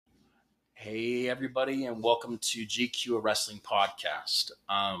Hey everybody, and welcome to GQ, a wrestling podcast.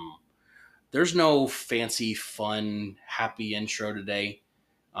 There's no fancy, fun, happy intro today.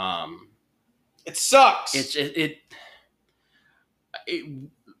 Um, It sucks. it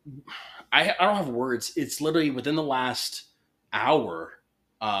I don't have words. It's literally within the last hour.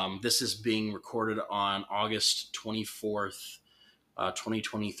 This is being recorded on August 24th,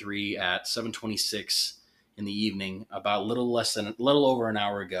 2023 at 7:26 in the evening. About a little over an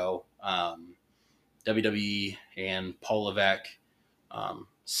hour ago. WWE and Paul Levesque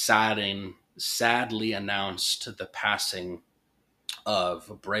sadly announced the passing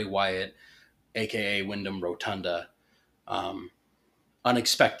of Bray Wyatt, aka Wyndham Rotunda, um,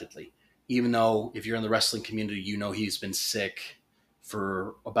 unexpectedly. Even though if you're in the wrestling community, you know he's been sick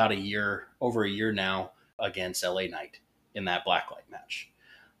for about over a year now, against LA Knight in that Blacklight match.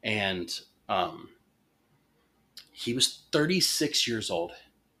 And he was 36 years old.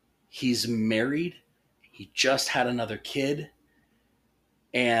 He's married. He just had another kid.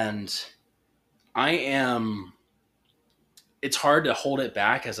 And it's hard to hold it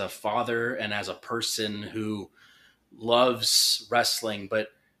back as a father and as a person who loves wrestling, but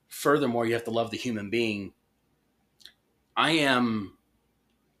furthermore, you have to love the human being. I'm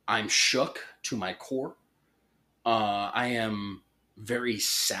shook to my core. I am very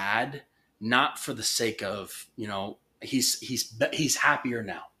sad, not for the sake of, he's happier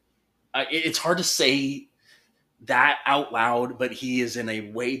now. It's hard to say that out loud, but he is in a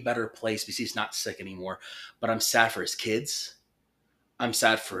way better place because he's not sick anymore. But I'm sad for his kids. I'm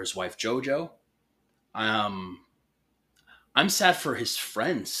sad for his wife JoJo. I'm sad for his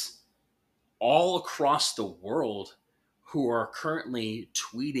friends all across the world who are currently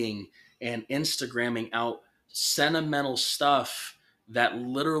tweeting and Instagramming out sentimental stuff that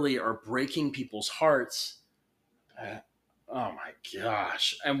literally are breaking people's hearts. Oh my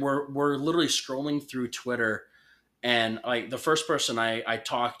gosh. And we're literally scrolling through Twitter, and like the first person I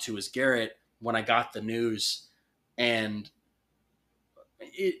talked to was Garrett when I got the news. And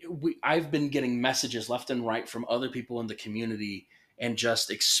I've been getting messages left and right from other people in the community and just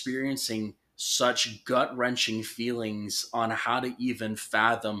experiencing such gut-wrenching feelings on how to even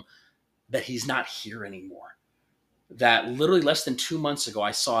fathom that he's not here anymore. That literally less than 2 months ago,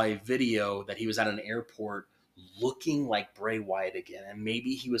 I saw a video that he was at an airport looking like Bray Wyatt again. And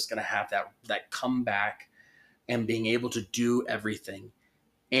maybe he was going to have that comeback and being able to do everything.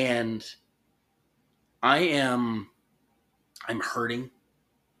 And I'm hurting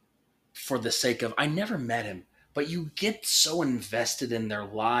for the sake of, I never met him, but you get so invested in their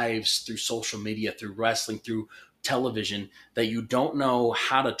lives through social media, through wrestling, through television, that you don't know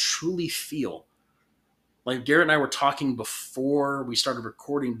how to truly feel. Like Garrett and I were talking before we started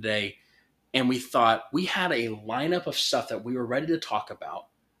recording today, and we thought we had a lineup of stuff that we were ready to talk about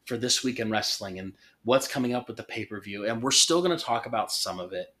for this week in wrestling and what's coming up with the pay-per-view. And we're still going to talk about some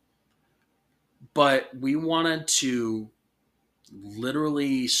of it. But we wanted to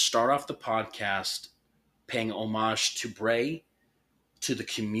literally start off the podcast paying homage to Bray, to the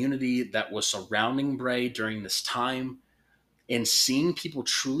community that was surrounding Bray during this time, and seeing people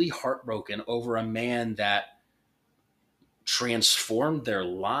truly heartbroken over a man that transformed their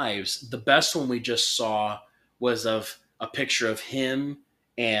lives. The best one we just saw was of a picture of him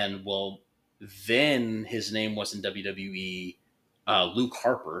and, well, then his name was in WWE, Luke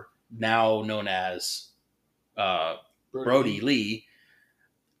Harper, now known as Brody Lee,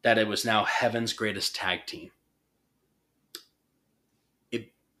 that it was now Heaven's Greatest Tag Team.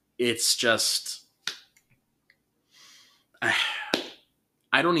 It's just, I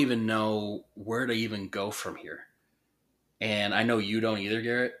don't even know where to even go from here. And I know you don't either,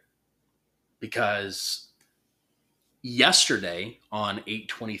 Garrett, because yesterday on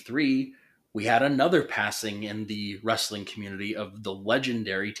 8/23, we had another passing in the wrestling community of the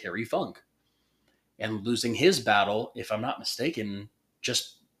legendary Terry Funk. And losing his battle, if I'm not mistaken,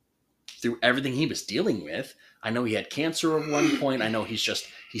 just through everything he was dealing with. I know he had cancer at one point. I know he's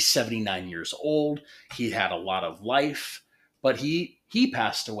 79 years old. He had a lot of life, but he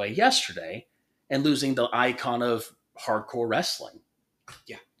passed away yesterday, and losing the icon of hardcore wrestling.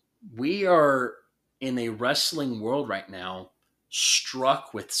 Yeah. We are in a wrestling world right now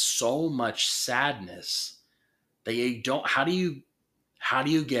struck with so much sadness that you don't, how do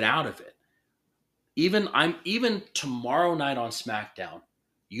you get out of it? Even tomorrow night on SmackDown,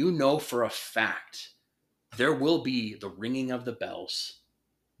 you know for a fact there will be the ringing of the bells.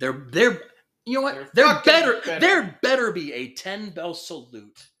 There you know what? There better be a 10-bell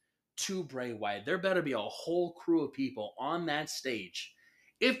salute to Bray Wyatt. There better be a whole crew of people on that stage.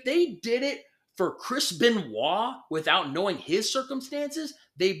 If they did it for Chris Benoit without knowing his circumstances,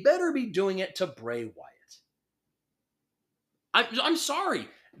 they better be doing it to Bray Wyatt. I'm sorry.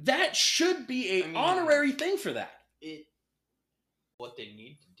 That should be an honorary thing for that. What they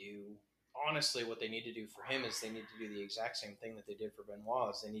need to do, honestly, what they need to do for him is they need to do the exact same thing that they did for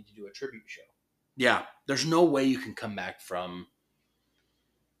Benoit. Is they need to do a tribute show. Yeah, there's no way you can come back from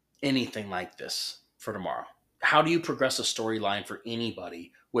anything like this for tomorrow. How do you progress a storyline for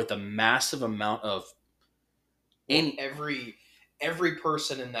anybody with a massive amount of every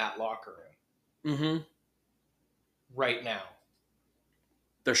person in that locker room right now,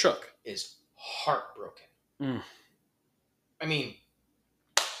 they're shook, is heartbroken. I mean,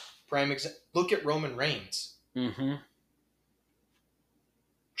 look at Roman Reigns.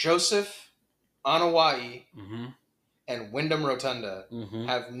 Joseph Anoa'i and Wyndham Rotunda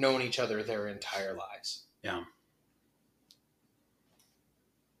have known each other their entire lives. Yeah.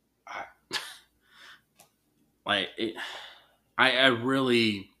 I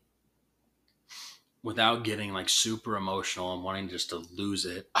really, without getting like super emotional and wanting just to lose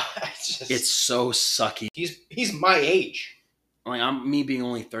it, it's so sucky. He's my age. Like me being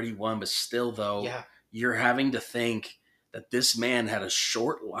only 31, but still though, you're having to think that this man had a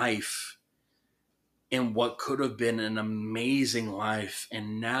short life in what could have been an amazing life,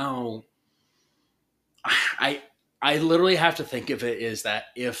 and now I literally have to think of it is that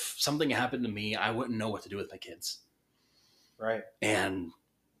if something happened to me, I wouldn't know what to do with my kids. Right. And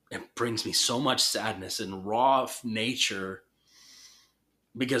it brings me so much sadness and raw nature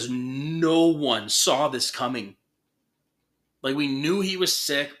because no one saw this coming. Like, we knew he was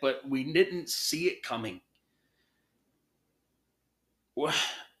sick, but we didn't see it coming.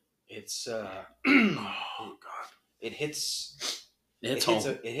 It's oh God! It hits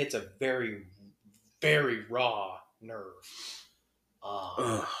home. It hits a very, very raw nerve.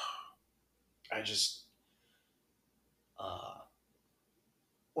 I just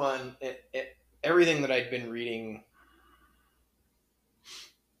everything that I'd been reading,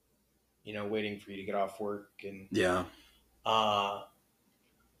 waiting for you to get off work and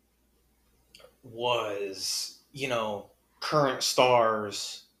was current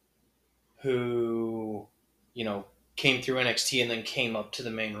stars who came through NXT and then came up to the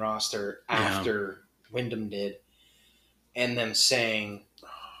main roster after Wyndham did, and them saying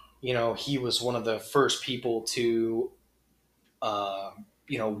he was one of the first people to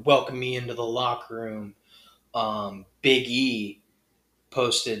welcome me into the locker room. Big E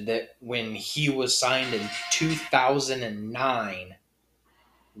posted that when he was signed in 2009,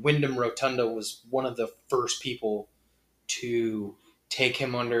 Wyndham Rotunda was one of the first people to take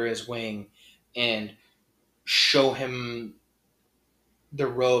him under his wing and show him the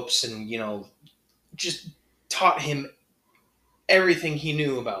ropes and, just taught him everything he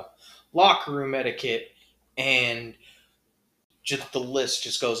knew about locker room etiquette, and just the list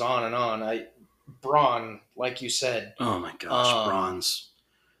just goes on and on. Braun, like you said. Oh my gosh,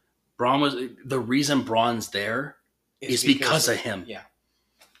 Braun was the reason Braun's there is because of him. Yeah.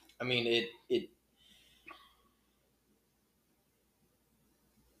 I mean, it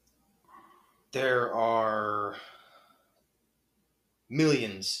there are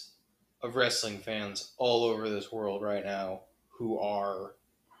millions of wrestling fans all over this world right now who are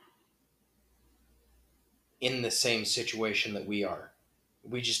in the same situation that we are.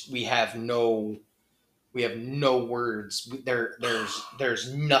 We have no words.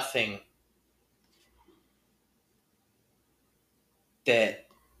 There's nothing that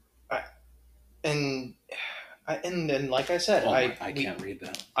and like I said, I can't read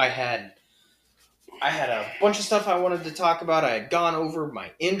that. I had a bunch of stuff I wanted to talk about. I had gone over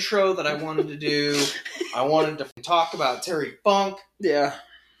my intro that I wanted to do. I wanted to talk about Terry Funk. Yeah.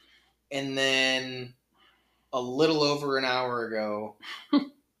 And then a little over an hour ago,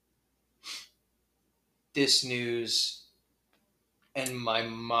 this news, and my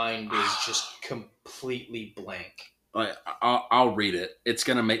mind is just completely blank. I'll read it. It's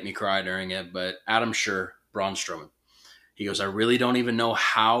going to make me cry during it, but Adam Scher, Braun Strowman. He goes, I really don't even know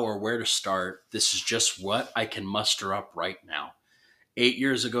how or where to start. This is just what I can muster up right now. 8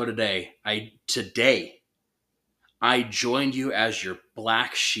 years ago today, I joined you as your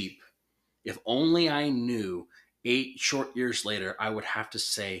black sheep. If only I knew 8 short years later, I would have to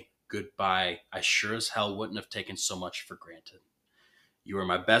say goodbye. I sure as hell wouldn't have taken so much for granted. You were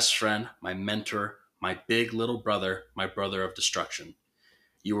my best friend, my mentor, my big little brother, my brother of destruction.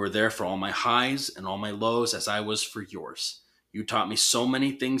 You were there for all my highs and all my lows as I was for yours. You taught me so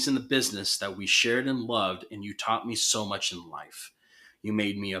many things in the business that we shared and loved, and you taught me so much in life. You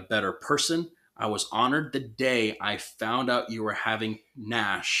made me a better person. I was honored the day I found out you were having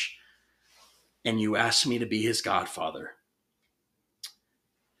Nash. and you asked me to be his godfather.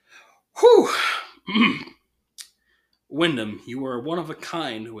 Whew! Wyndham, you are one of a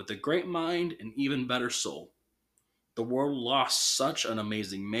kind with a great mind and even better soul. The world lost such an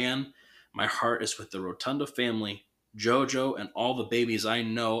amazing man. My heart is with the Rotunda family, Jojo, and all the babies I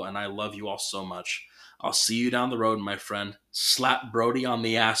know, and I love you all so much. I'll see you down the road, my friend. Slap Brody on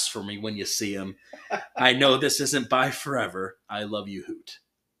the ass for me when you see him. I know this isn't bye forever. I love you, Hoot.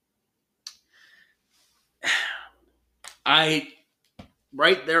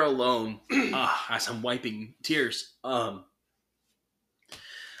 Right there alone, as I'm wiping tears, I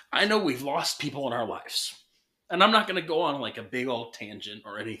know we've lost people in our lives. And I'm not going to go on like a big old tangent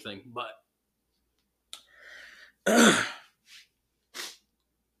or anything, but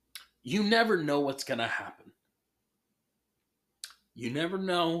you never know what's going to happen. You never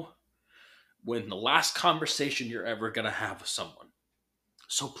know when the last conversation you're ever going to have with someone.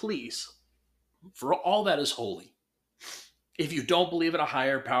 So please, for all that is holy, if you don't believe in a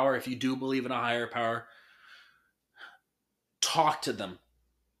higher power, if you do believe in a higher power, talk to them.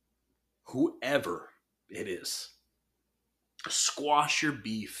 Whoever it is. Squash your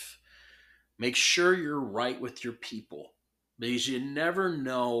beef. Make sure you're right with your people. Because you never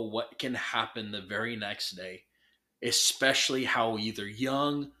know what can happen the very next day. Especially how either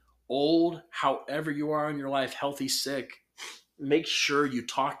young, old, however you are in your life, healthy, sick. Make sure you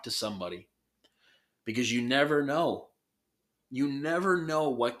talk to somebody. Because you never know. You never know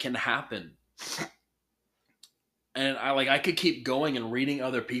what can happen. And I could keep going and reading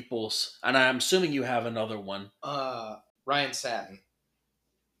other people's, and I'm assuming you have another one. Ryan Satin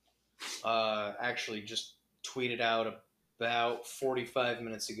actually just tweeted out about 45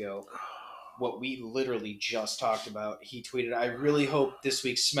 minutes ago what we literally just talked about. He tweeted, "I really hope this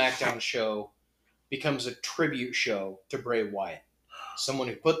week's SmackDown show becomes a tribute show to Bray Wyatt, someone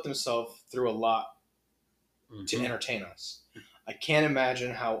who put themselves through a lot to entertain us. I can't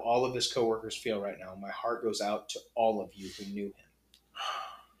imagine how all of his coworkers feel right now. My heart goes out to all of you who knew him."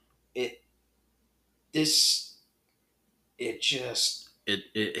 It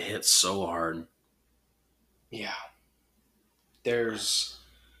hits so hard. Yeah.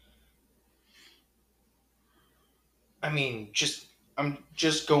 I'm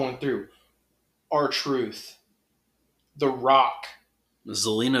just going through R-Truth, The Rock,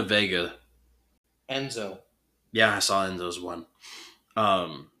 Zelina Vega. Enzo. Yeah, I saw Enzo's one.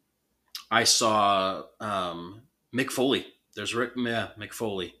 I saw Mick Foley. There's Mick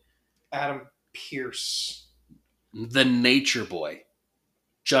Foley. Adam Pearce. The Nature Boy.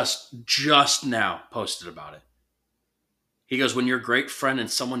 Just now posted about it. He goes, when your great friend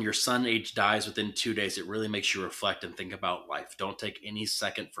and someone your son age dies within 2 days, it really makes you reflect and think about life. Don't take any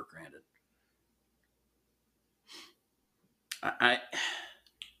second for granted.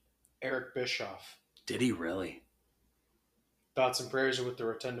 Eric Bischoff. Did he really? Thoughts and prayers are with the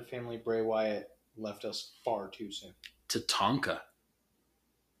Rotunda family. Bray Wyatt left us far too soon. Tatanka.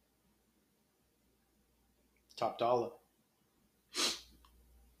 Top dollar.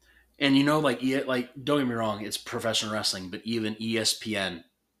 And you know, don't get me wrong, it's professional wrestling, but even ESPN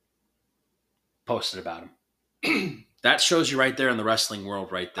posted about him. That shows you right there in the wrestling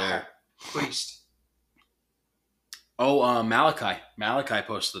world, right there. Priest. Oh, Malachi. Malachi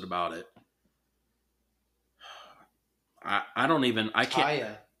posted about it. I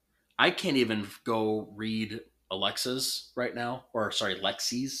can't even go read Alexa's right now, or sorry,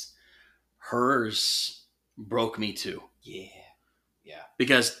 Lexi's. Hers broke me too. Yeah.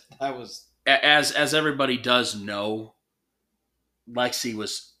 Because that was, as everybody does know, Lexi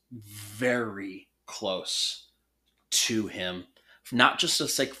was very close to him, not just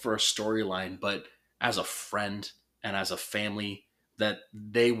for a storyline, but as a friend and as a family, that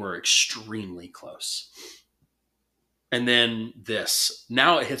they were extremely close. And then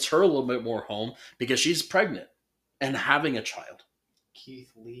now it hits her a little bit more home because she's pregnant and having a child.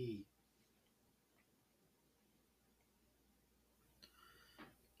 Keith Lee.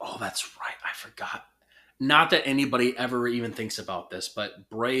 Oh, that's right. I forgot. Not that anybody ever even thinks about this, but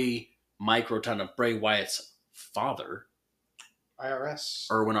Mike Rotunda, Bray Wyatt's father, IRS,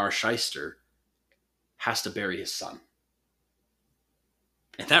 Erwin R. Shyster, has to bury his son.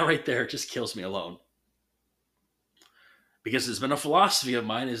 And that right there just kills me alone. Because it's been a philosophy of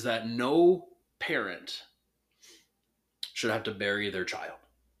mine is that no parent should have to bury their child.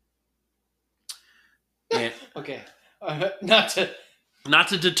 And okay. Not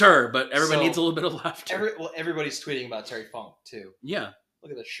to deter, but everybody needs a little bit of laughter. Everybody's tweeting about Terry Funk, too. Yeah.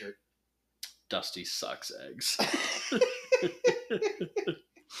 Look at this shirt. Dusty sucks eggs.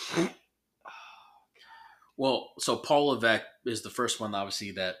 Well, so Paul Levesque is the first one, obviously,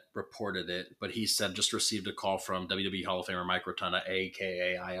 that reported it, but he said just received a call from WWE Hall of Famer Mike Rotunda,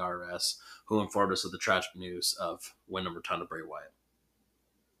 aka IRS, who informed us of the tragic news of Wyndham Rotunda Bray Wyatt.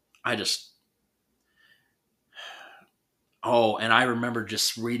 I just, and I remember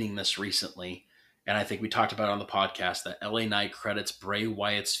just reading this recently, and I think we talked about it on the podcast that LA Knight credits Bray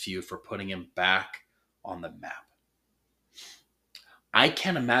Wyatt's feud for putting him back on the map. I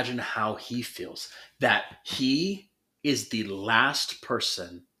can't imagine how he feels that he is the last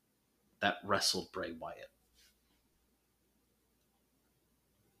person that wrestled Bray Wyatt.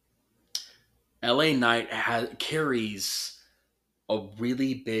 LA Knight carries a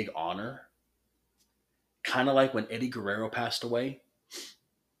really big honor, kind of like when Eddie Guerrero passed away,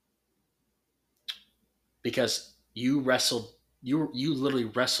 because you literally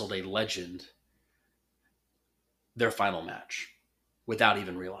wrestled a legend their final match without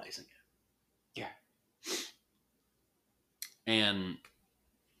even realizing it. Yeah. And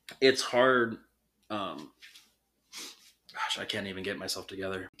it's hard. I can't even get myself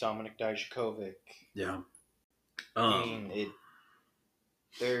together. Dominic Dijakovic. Yeah.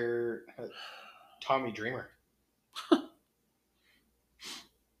 They're Tommy Dreamer.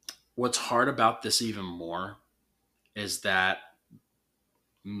 What's hard about this even more is that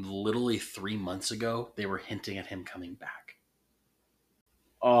literally 3 months ago, they were hinting at him coming back.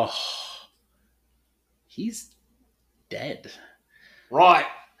 Oh, he's dead. Right.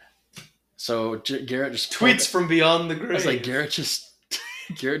 So Garrett just tweets from beyond the grave. I was like, Garrett just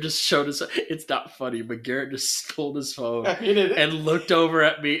showed us. It's not funny, but Garrett just pulled his phone and looked over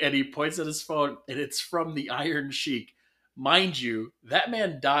at me, and he points at his phone, and it's from the Iron Sheik. Mind you, that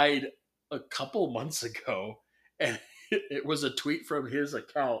man died a couple months ago, and it was a tweet from his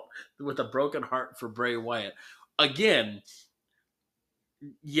account with a broken heart for Bray Wyatt. Again,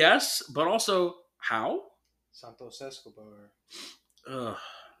 yes, but also how? Santos Escobar. Ugh.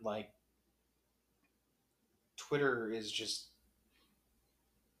 Like, Twitter is just...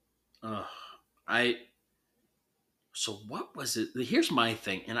 So what was it? Here's my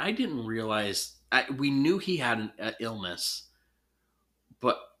thing, and I didn't realize... we knew he had an illness,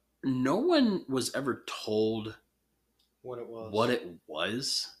 but no one was ever told what it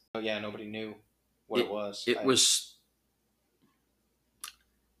was. Oh, yeah, nobody knew what it was. It was...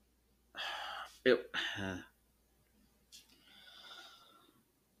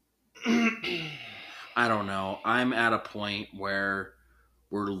 I don't know. I'm at a point where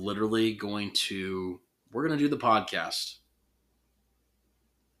we're literally going to do the podcast,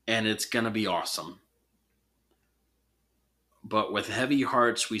 and it's going to be awesome. But with heavy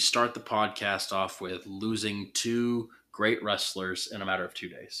hearts, we start the podcast off with losing 2 great wrestlers in a matter of 2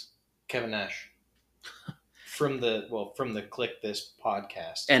 days. Kevin Nash. From the Click This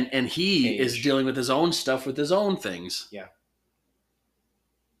podcast. And he is dealing with his own stuff with his own things. Yeah.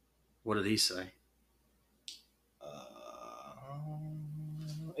 What did he say?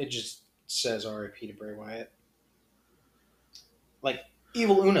 It just says R.I.P. to Bray Wyatt. Like,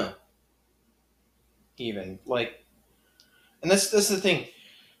 Evil Uno. Even. Like, and that's the thing.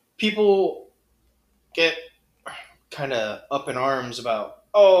 People get kind of up in arms about,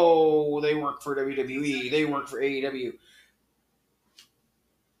 they work for WWE, they work for AEW.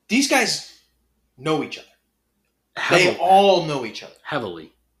 These guys know each other. They all know each other.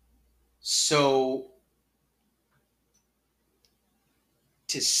 Heavily. So,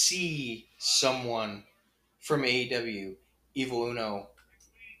 to see someone from AEW, Evil Uno,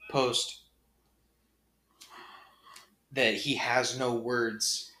 post that he has no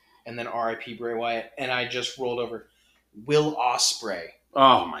words and then R.I.P. Bray Wyatt, and I just rolled over Will Ospreay.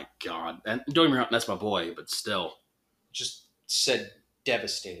 Oh my God. And don't get me wrong, that's my boy, but still. Just said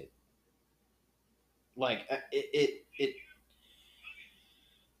devastated. Like, it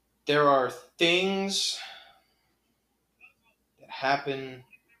there are things that happen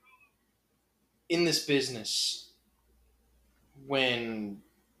in this business when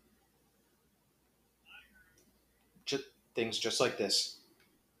things just like this,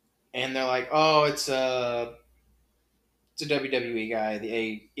 and they're like, it's a WWE guy,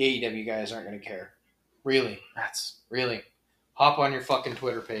 the AEW guys aren't going to care. Really? Hop on your fucking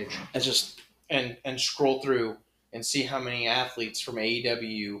Twitter page and just and scroll through and see how many athletes from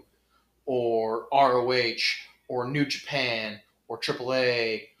AEW or ROH or New Japan or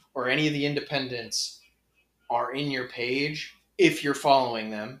AAA or any of the independents are in your page, if you're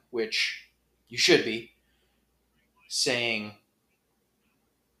following them, which you should be, saying,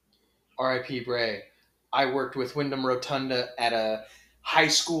 R.I.P. Bray. I worked with Wyndham Rotunda at a high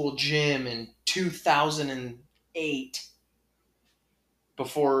school gym in 2008.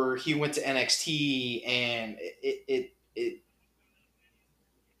 before he went to NXT, and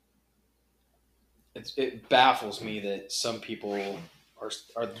it baffles me that some people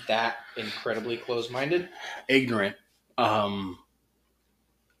are that incredibly close-minded. Ignorant. Yeah,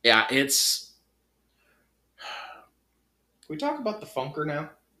 it's... Can we talk about the Funker now?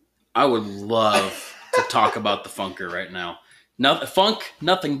 I would love to talk about the Funker right now.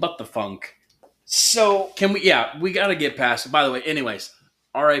 Nothing but the funk. So Can we? Yeah, we got to get past it. By the way, anyways,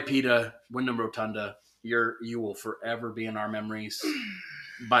 R.I.P. to Wyndham Rotunda. You will forever be in our memories.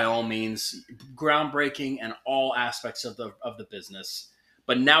 By all means, groundbreaking in all aspects of the business.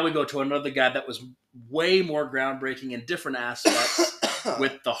 But now we go to another guy that was way more groundbreaking in different aspects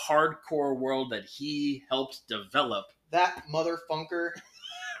with the hardcore world that he helped develop. That mother Funker.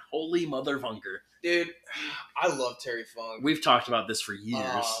 Holy mother Funker. Dude, I love Terry Funk. We've talked about this for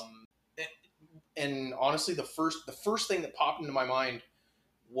years. And honestly, the first thing that popped into my mind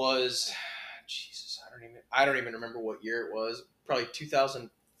was, Jesus, I don't even remember what year it was. Probably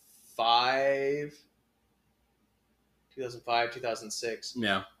 2005, 2006.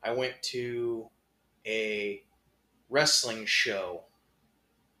 Yeah. I went to a wrestling show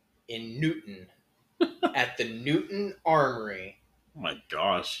in Newton at the Newton Armory. Oh my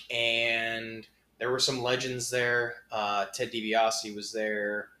gosh. And there were some legends there. Ted DiBiase was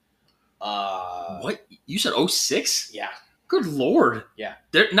there. What? You said 06? Yeah. Good Lord. Yeah.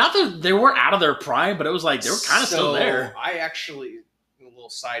 Not that they were out of their prime, but it was like they were kind of still there. I actually, a little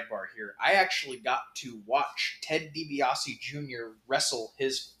sidebar here, I actually got to watch Ted DiBiase Jr. wrestle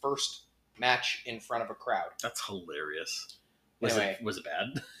his first match in front of a crowd. That's hilarious. Anyway, Was it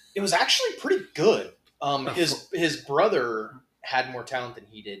bad? It was actually pretty good. His brother had more talent than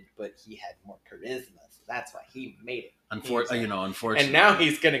he did, but he had more charisma, so that's why he made it. Unfortunately. And now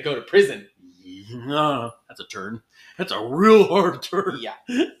he's going to go to prison. No, that's a turn. That's a real hard turn. Yeah.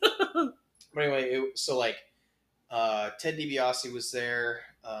 But anyway, Ted DiBiase was there.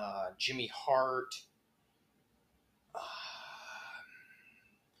 Jimmy Hart.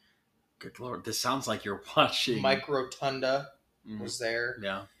 Good Lord, this sounds like you're watching. Mike Rotunda was there.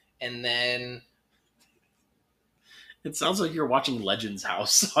 Yeah. And then... It sounds like you're watching Legends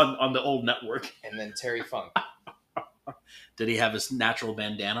House on the old network. And then Terry Funk. Did he have his natural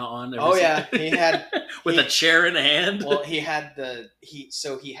bandana on? Oh yeah, he had with a chair in hand. Well, he had the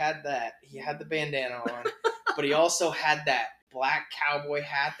bandana on, but he also had that black cowboy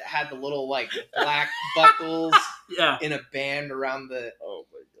hat that had the little like black buckles. Yeah. In a band around the. Oh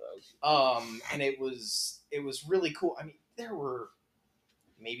my gosh. And it was really cool. I mean, there were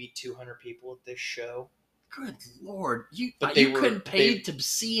maybe 200 people at this show. Good Lord, you couldn't pay to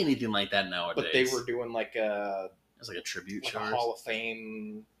see anything like that nowadays. But they were doing like a. It was like a tribute like show. A Hall of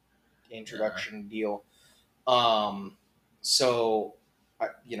Fame introduction deal. So, I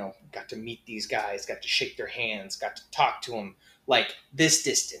got to meet these guys, got to shake their hands, got to talk to them like this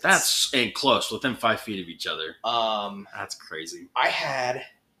distance. That's close, within 5 feet of each other. That's crazy. I had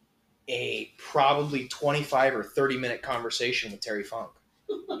a probably 25 or 30-minute conversation with Terry Funk.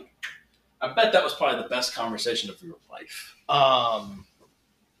 I bet that was probably the best conversation of your life.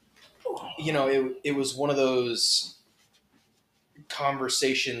 It was one of those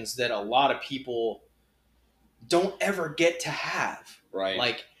conversations that a lot of people don't ever get to have. Right.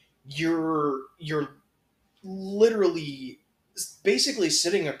 Like you're literally basically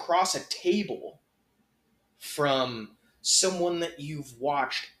sitting across a table from someone that you've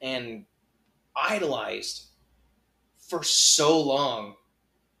watched and idolized for so long.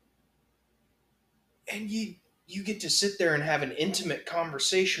 And you get to sit there and have an intimate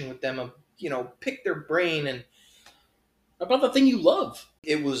conversation with them, pick their brain and about the thing you love.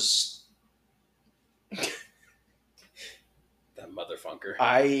 It was that motherfucker.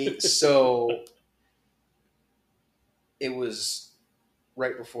 It was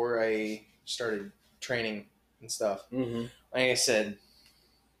right before I started training and stuff. Mm-hmm. Like I said,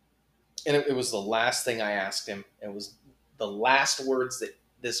 and it was the last thing I asked him. It was the last words that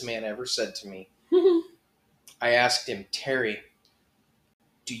this man ever said to me. I asked him, Terry,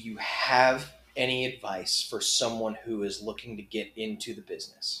 do you have any advice for someone who is looking to get into the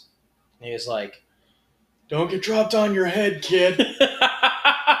business? And he was like, don't get dropped on your head, kid.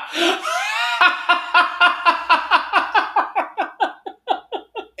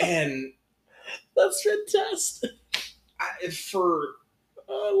 And that's fantastic.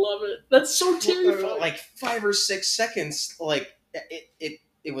 I love it. That's so terrifying. Like 5 or 6 seconds, like it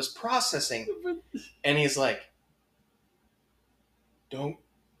was processing. And he's like, don't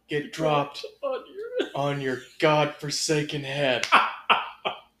get dropped on your godforsaken head.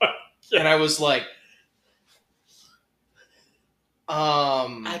 And I was like,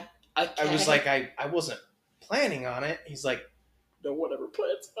 I I was like, I wasn't planning on it. He's like, no one ever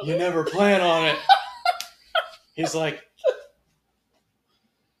plans on you it. never plan on it. He's like,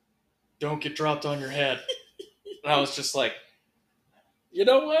 don't get dropped on your head. And I was just like, You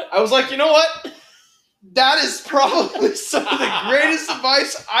know what? I was like, you know what? That is probably some of the greatest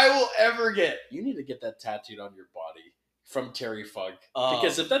advice I will ever get. You need to get that tattooed on your body from Terry Funk.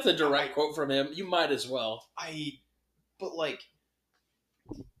 Because if that's a direct quote from him, you might as well. But like,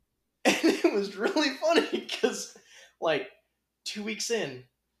 and it was really funny because like 2 weeks in,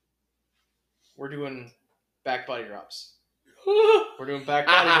 we're doing back body drops. We're doing back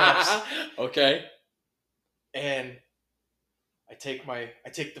body drops. Okay. And I take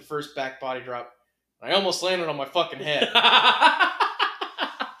the first back body drop. I almost landed on my fucking head.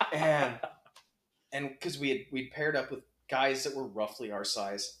 and because we'd paired up with guys that were roughly our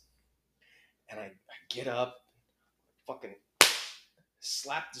size. And I get up, fucking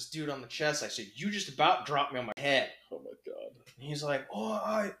slap this dude on the chest. I said, you just about dropped me on my head. Oh my God. And he's like, oh,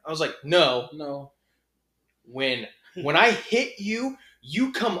 I was like, no. When I hit you,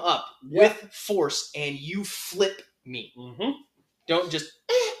 you come up with force and you flip me. Mm-hmm. Don't just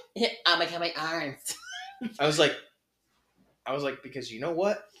I'm gonna have my arms. I was like, because you know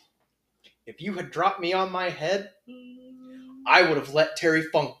what? If you had dropped me on my head, I would have let Terry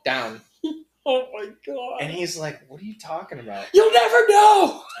Funk down. Oh my God. And he's like, what are you talking about? You'll never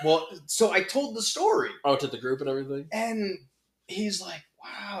know. Well, so I told the story. Oh, to the group and everything? And he's like,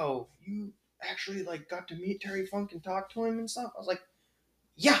 wow, you actually like got to meet Terry Funk and talk to him and stuff? I was like,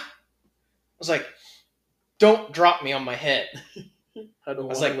 yeah. I was like, don't drop me on my head. I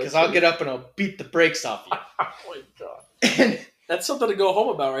was like, because I'll get up and I'll beat the brakes off you. Oh my God. And that's something to go home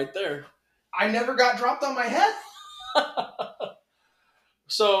about right there. I never got dropped on my head.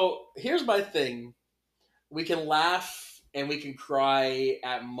 So here's my thing. We can laugh and we can cry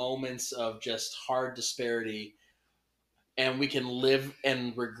at moments of just hard disparity. And we can live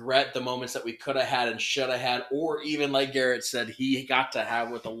and regret the moments that we could have had and should have had. Or even like Garrett said, he got to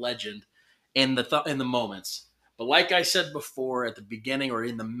have with a legend in the moments. But like I said before, at the beginning or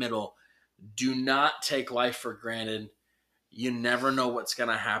in the middle, do not take life for granted. You never know what's going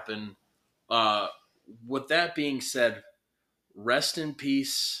to happen. With that being said, rest in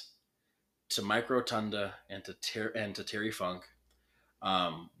peace to Mike Rotunda and to Terry Funk.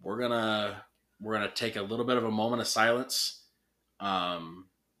 We're gonna take a little bit of a moment of silence. I'm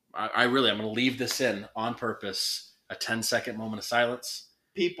gonna leave this in on purpose. A 10-second moment of silence.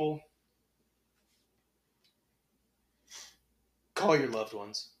 People, call your loved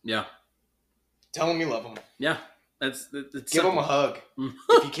ones. Yeah. Tell them you love them. Yeah. It's Give simple. them a hug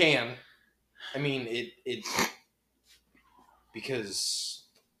if you can. I mean, it's because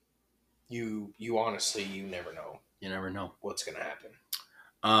you honestly, you never know. You never know what's going to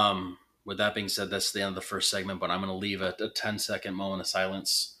happen. With that being said, that's the end of the first segment, but I'm going to leave a 10-second moment of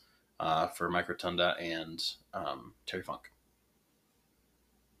silence for Mike Rotunda and Terry Funk.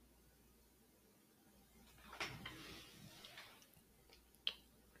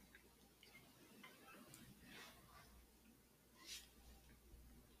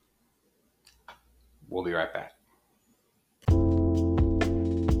 We'll be right back.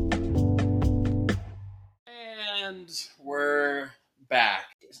 And we're back.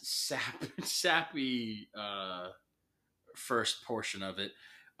 Sappy first portion of it.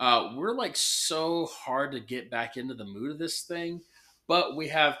 We're like so hard to get back into the mood of this thing, but we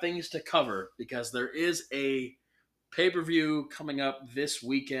have things to cover because there is a pay-per-view coming up this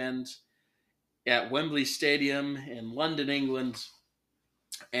weekend at Wembley Stadium in London, England,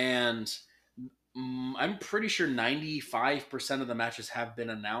 and I'm pretty sure 95% of the matches have been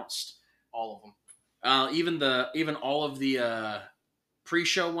announced. All of them. Even all of the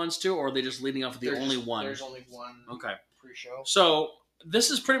pre-show ones too, or are they just leading off with only one? There's only one. Okay. Pre-show. So this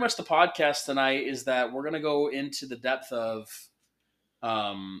is pretty much the podcast tonight. Is that we're gonna go into the depth of.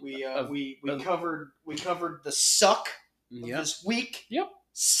 We covered the suck of this week. Yep.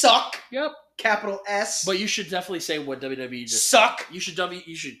 Suck. Yep. Capital S. But you should definitely say what WWE just suck. You should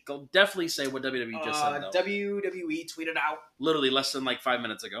definitely say what WWE just said. Though. WWE tweeted out literally less than like 5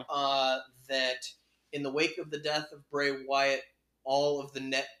 minutes ago. That in the wake of the death of Bray Wyatt, all of the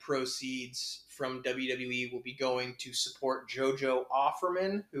net proceeds from WWE will be going to support JoJo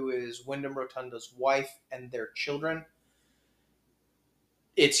Offerman, who is Wyndham Rotunda's wife, and their children.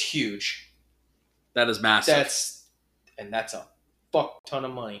 It's huge. That is massive. That's a fuck ton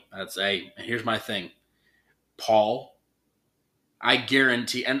of money. Here's my thing. Paul, I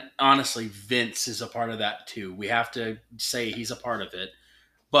guarantee, and honestly, Vince is a part of that too. We have to say he's a part of it.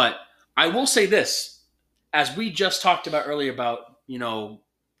 But I will say this, as we just talked about earlier about,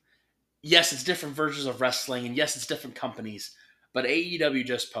 yes, it's different versions of wrestling, and yes, it's different companies, but AEW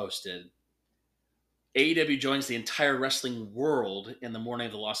just posted. AEW joins the entire wrestling world in the morning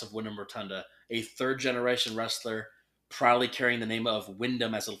of the loss of Wyndham Rotunda, a third-generation wrestler proudly carrying the name of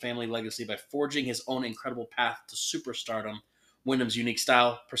Wyndham as a family legacy by forging his own incredible path to superstardom. Wyndham's unique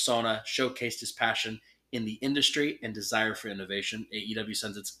style, persona, showcased his passion in the industry and desire for innovation. AEW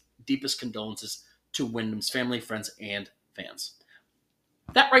sends its deepest condolences to Wyndham's family, friends, and fans.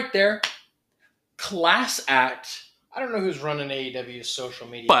 That right there, class act. I don't know who's running AEW's social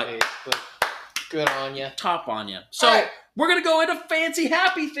media But- page, but good on you. Top on you. So All right. we're going to go into fancy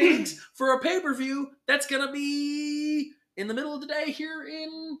happy things for a pay-per-view that's going to be in the middle of the day here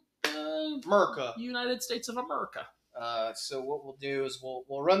in Merca. United States of America. So what we'll do is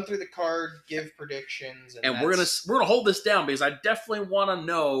we'll run through the card, give predictions, And we're gonna hold this down because I definitely want to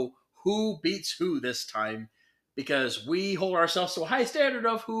know who beats who this time, because we hold ourselves to a high standard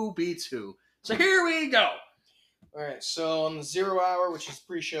of who beats who. So here we go. All right. So on the 0 hour, which is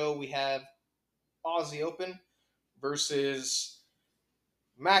pre-show, we have Aussie Open versus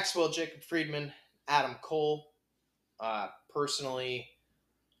Maxwell Jacob Friedman, Adam Cole. Personally,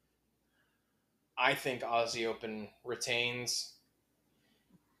 I think Aussie Open retains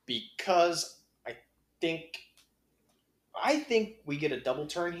because I think we get a double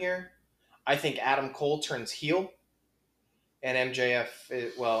turn here. I think Adam Cole turns heel, and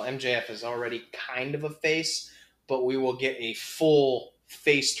MJF is already kind of a face, but we will get a full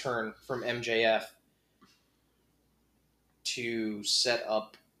face turn from MJF to set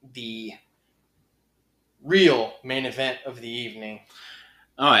up the real main event of the evening.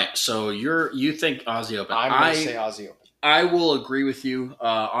 All right, so you think Aussie Open? I'm going to say Aussie Open. I will agree with you.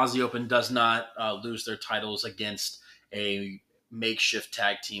 Aussie Open does not lose their titles against a makeshift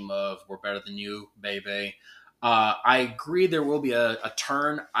tag team of "We're Better Than You, Baby." I agree there will be a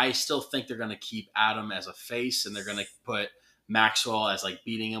turn. I still think they're going to keep Adam as a face, and they're going to put Maxwell as like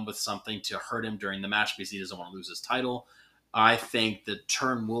beating him with something to hurt him during the match because he doesn't want to lose his title. I think the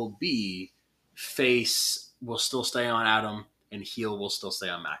turn will be face will still stay on Adam, and heel will still stay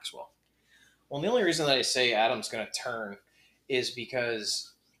on Maxwell. Well, the only reason that I say Adam's going to turn is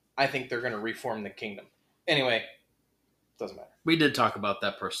because I think they're going to reform the kingdom. Anyway, doesn't matter. We did talk about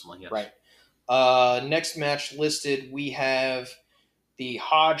that personally, yes. Right. Next match listed, we have the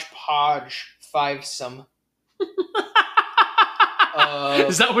Hodgepodge Fivesome.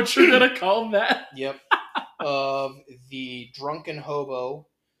 Is that what you're going to call that? Yep. Of the Drunken Hobo.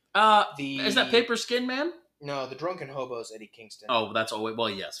 Is that Paper Skin Man? No, the Drunken Hobo is Eddie Kingston. Oh, that's all. Well,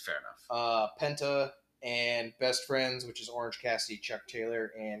 yes, fair enough. Penta and Best Friends, which is Orange Cassidy, Chuck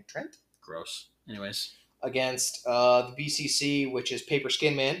Taylor, and Trent. Gross. Anyways. Against the BCC, which is Paper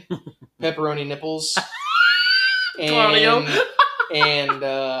Skin Man, Pepperoni Nipples, Claudio, and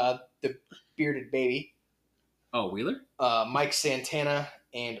the Bearded Baby. Oh, Wheeler? Mike Santana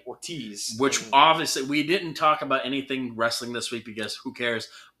and Ortiz. Which obviously we didn't talk about anything wrestling this week because who cares?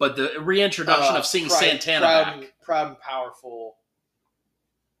 But the reintroduction of seeing Santana back. Proud and Powerful.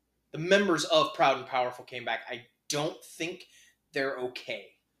 The members of Proud and Powerful came back. I don't think they're okay.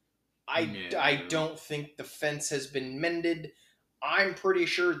 I don't think the fence has been mended. I'm pretty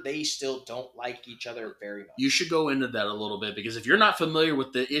sure they still don't like each other very much. You should go into that a little bit because if you're not familiar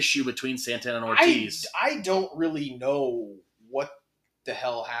with the issue between Santana and Ortiz, I don't really know what the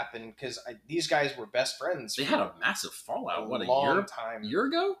hell happened because these guys were best friends. They had a massive fallout. A long time. A year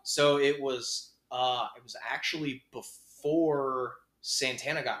ago? So it was actually before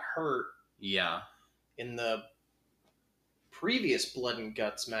Santana got hurt. Yeah. In the previous Blood and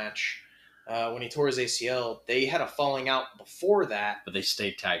Guts match, when he tore his ACL, they had a falling out before that. But they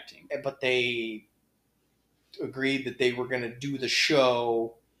stayed tag team. But they agreed that they were going to do the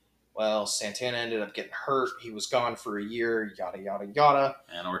show. Well, Santana ended up getting hurt. He was gone for a year, yada, yada, yada.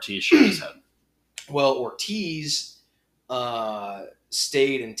 And Ortiz shook his head. Well, Ortiz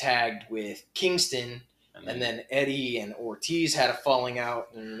stayed and tagged with Kingston. And then Eddie and Ortiz had a falling out,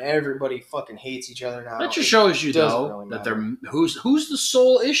 and everybody fucking hates each other now. That just shows you, though, that they're who's the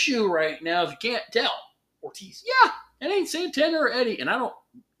sole issue right now, if you can't tell. Ortiz. Yeah, it ain't Santana or Eddie, and I don't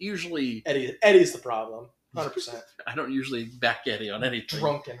usually... Eddie's the problem, 100%. I don't usually back Eddie on anything.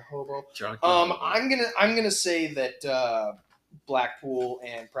 Drunken hobo. Hobo. I'm gonna say that Blackpool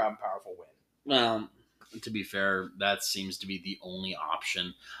and Proud and Powerful win. Well, to be fair, that seems to be the only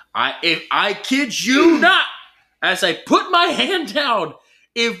option. If I kid you not, as I put my hand down,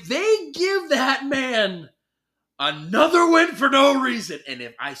 if they give that man another win for no reason, and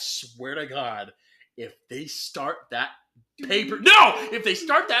if I swear to God, if they start that pay-per-view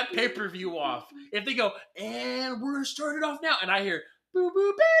off if they go, and we're going to start it off now, and I hear, boop,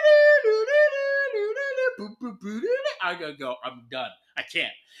 boop, boop, boop, boop, I'm going to go, I'm done. I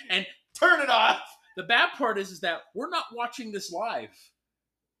can't. And Turn it off. the bad part is that we're not watching this live.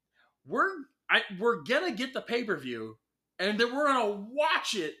 We're going to get the pay-per-view, and then we're going to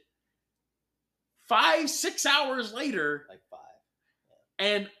watch it 5-6 hours later. Like 5.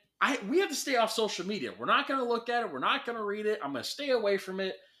 And we have to stay off social media. We're not going to look at it. We're not going to read it. I'm going to stay away from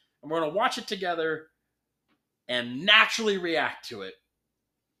it. And we're going to watch it together and naturally react to it.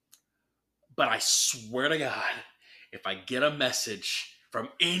 But I swear to God, if I get a message from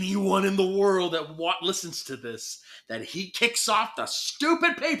anyone in the world that listens to this, that he kicks off the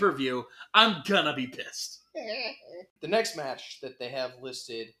stupid pay-per-view, I'm going to be pissed. The next match that they have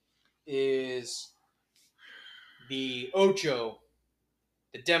listed is the Ocho,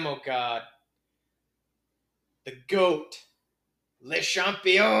 the Demo God, the GOAT, Le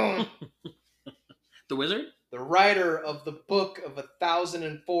Champion, The Wizard? the writer of the Book of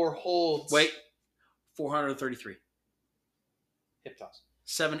 1,004 Holds. Wait, 433. Hip toss.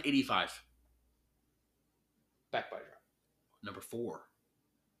 785. Back body drop. Number 4.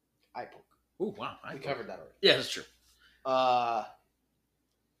 Eye poke. Oh, wow. We covered that already. Yeah, that's true. The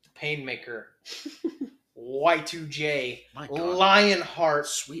Painmaker, Y2J, My God. Lionheart,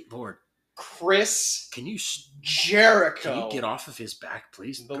 Sweet Lord. Chris Can you Jericho. get off of his back,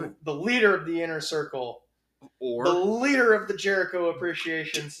 please? The leader of the Inner Circle. Or The leader of the Jericho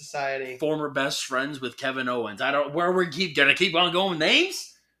Appreciation Society. former best friends with Kevin Owens. I don't. Where we gonna keep on going with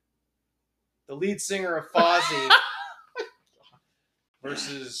names? The lead singer of Fozzy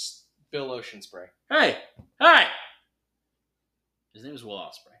versus Bill Oceanspray. Hey. His name is Will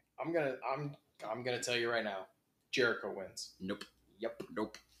Ospreay. I'm gonna tell you right now, Jericho wins. Nope. Yep.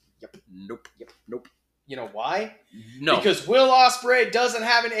 Nope. Yep. Nope. Yep. Nope. You know why? No. Because Will Ospreay doesn't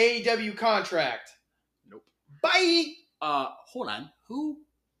have an AEW contract. Nope. Bye. Hold on. Who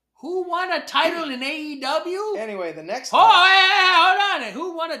won a title in AEW? Anyway, the next. Hold on.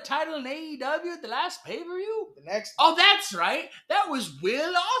 Who won a title in AEW at the last pay-per-view? The next. Oh, that's right. That was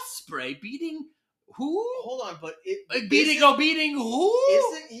Will Ospreay beating who? Hold on, but Beating who?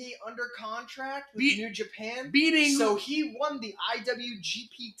 Isn't he under contract with New Japan? Beating. So he won the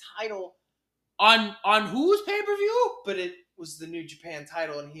IWGP title on whose pay-per-view? but it was the New Japan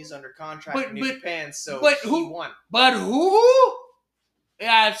title, and he's under contract with New Japan, so he won. But who?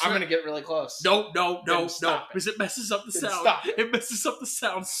 Yeah, I'm gonna get really close. No, Stop because it messes up the sound. Stop. It messes up the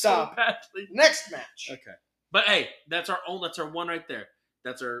sound Stop. so badly. Next match. Okay, but hey, that's our one right there.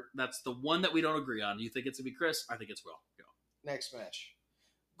 That's the one that we don't agree on. You think it's gonna be Chris? I think it's Will. Go. Next match.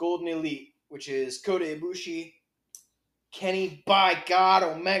 Golden Elite, which is Kota Ibushi, Kenny by God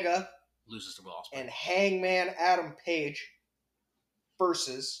Omega, Loses to Will Ospreay. and Hangman Adam Page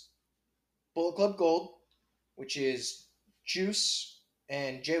versus Bullet Club Gold, which is Juice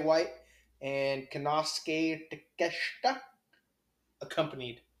and Jay White and Konosuke Takeshita,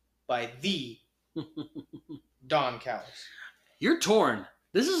 accompanied by the Don Callis. You're torn.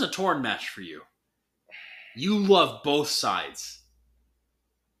 This is a torn match for you. You love both sides.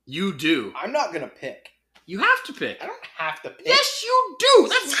 You do. I'm not going to pick. You have to pick. I don't have to pick. Yes, you do.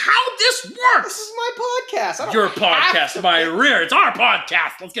 That's how this works. This is my podcast. I don't Your have podcast, to my pick. rear. It's our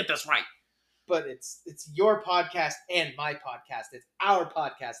podcast. Let's get this right. But it's your podcast and my podcast. It's our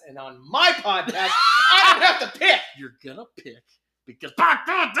podcast. And on my podcast, I don't have to pick. You're going to pick because, by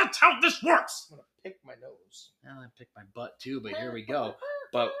God, that's how this works. I'm going to pick my nose. Well, I picked my butt too, but here we go.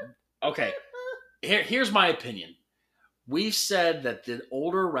 But, okay. Here's my opinion. We've said that the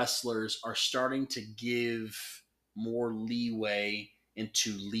older wrestlers are starting to give more leeway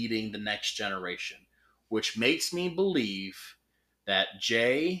into leading the next generation, which makes me believe that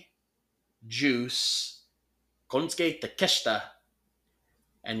Jay, Juice, Konosuke Takeshita,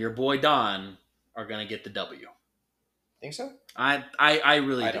 and your boy Don are going to get the W. Think so? I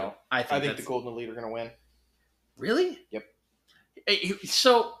really do. don't. I think the Golden Elite are going to win. Really? Yep.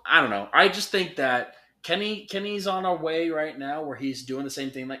 So, I don't know. I just think that Kenny's on a way right now where he's doing the same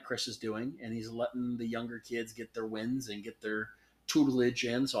thing like Chris is doing, and he's letting the younger kids get their wins and get their tutelage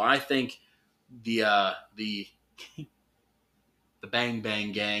in. So I think the Bang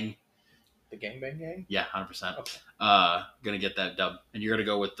Bang Gang. The Gangbang Gang? Yeah, 100%. Okay. Gonna get that dub. And you're gonna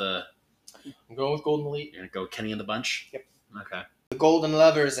go with I'm going with Golden Elite. you're gonna go Kenny and the Bunch? Yep. Okay. The Golden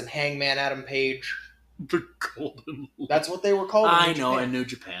Lovers and Hangman Adam Page. The Golden. That's what they were called in I New know, Japan. in New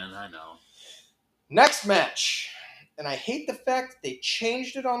Japan, I know. Next match. And I hate the fact they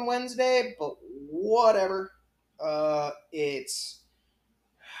changed it on Wednesday, but whatever. It's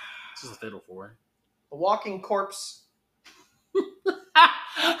This is a fatal four. The Walking Corpse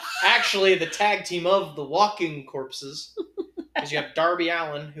Actually, the tag team of the Walking Corpses. Because you have Darby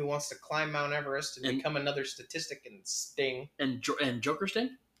Allin, who wants to climb Mount Everest and become another statistic in Sting. And Joker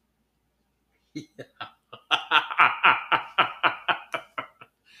Sting? Yeah.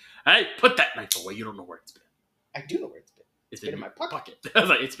 Hey, put that knife away. You don't know where it's been. I do know where it's been. It's been in my pocket. I was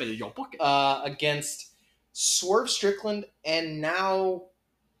like, it's been in your pocket. Against Swerve Strickland and now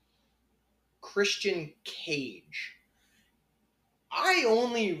Christian Cage. I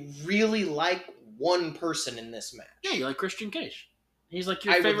only really like one person in this match. Yeah, you like Christian Cage. He's like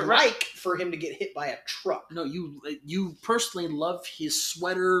your I favorite. would like for him to get hit by a truck. No, you personally love his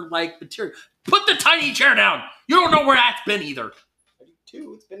sweater-like material. Put the tiny chair down. You don't know where that's been either. I do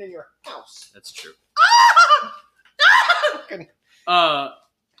too. It's been in your house. That's true.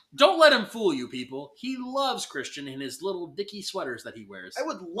 Don't let him fool you, people. He loves Christian in his little dicky sweaters that he wears. I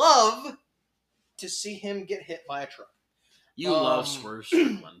would love to see him get hit by a truck. You love Swerve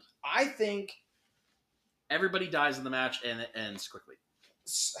Strickland. I think everybody dies in the match and it ends quickly.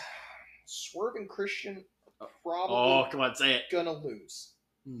 Swerve and Christian are probably come on, say it. Gonna lose.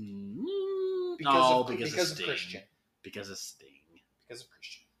 Because of Christian. Because of Sting. Because of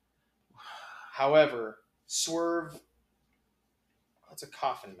Christian. However, Swerve, it's a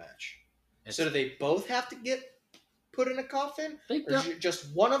coffin match. So do they both have to get put in a coffin? Or is it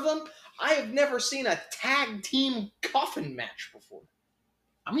just one of them? I have never seen a tag team coffin match before.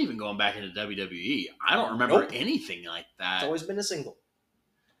 I'm even going back into WWE. I don't remember anything like that. It's always been a single.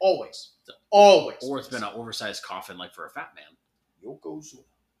 Always. Always. Or it's been an oversized coffin like for a fat man. Yokozuna.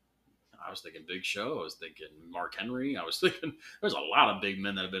 I was thinking Big Show. I was thinking Mark Henry. I was thinking there's a lot of big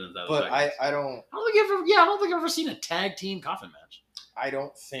men that have been in that. But I don't think I've ever seen a tag team coffin match. I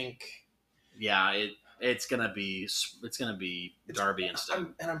don't think. Yeah, it's gonna be Darby and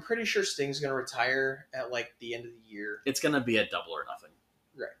Sting. I'm pretty sure Sting's gonna retire at like the end of the year. It's gonna be a Double or Nothing.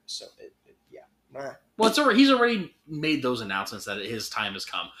 Right. So yeah. Well, he's already made those announcements that his time has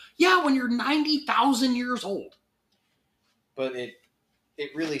come. Yeah, when you're 90,000 years old. But it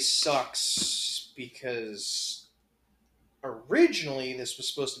really sucks because originally this was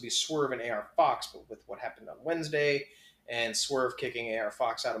supposed to be Swerve and AR Fox, but with what happened on Wednesday and Swerve kicking AR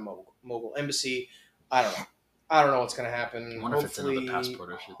Fox out of Mogul Embassy, I don't know what's going to happen. I wonder if it's another passport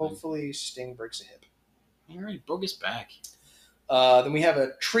or something. Hopefully Sting breaks a hip. He already broke his back. Then we have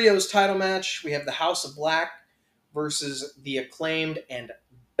a trios title match. We have the House of Black versus the Acclaimed and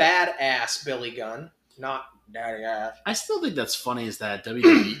badass Billy Gunn. Not daddy ass. I still think that's funny is that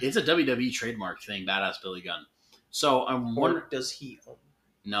WWE, it's a WWE trademark thing, badass Billy Gunn. So I'm wondering. Does he own?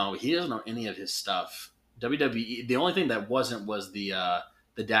 No, he doesn't know any of his stuff. WWE, the only thing that wasn't was the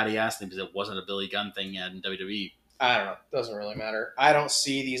daddy ass thing because it wasn't a Billy Gunn thing yet in WWE. I don't know. Doesn't really matter. I don't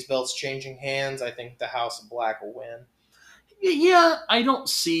see these belts changing hands. I think the House of Black will win. Yeah, I don't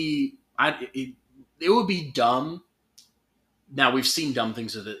see. It would be dumb. Now we've seen dumb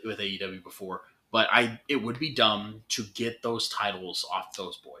things with AEW before, but it would be dumb to get those titles off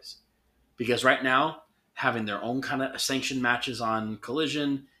those boys because right now having their own kind of sanctioned matches on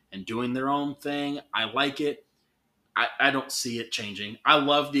Collision and doing their own thing, I like it. I don't see it changing. I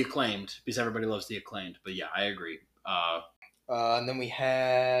love the Acclaimed because everybody loves the Acclaimed, but yeah, I agree. And then we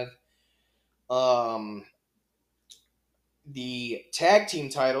have the tag team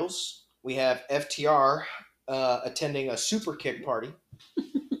titles. We have FTR attending a super kick party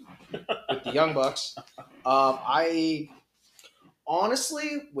with the Young Bucks. I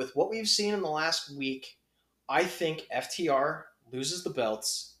honestly, with what we've seen in the last week, I think FTR loses the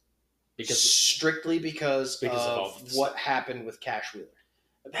belts strictly because of what happened with Cash Wheeler.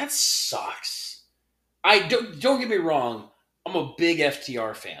 That sucks. I don't get me wrong. I'm a big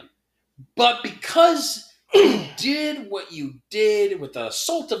FTR fan, but because you did what you did with the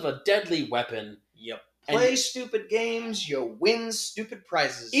assault of a deadly weapon. Yep. Play stupid games, you win stupid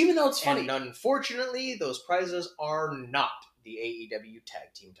prizes. Even though it's funny. And unfortunately, those prizes are not the AEW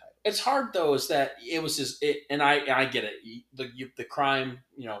tag team title. It's hard, though, is that it was just... and I get it. The crime,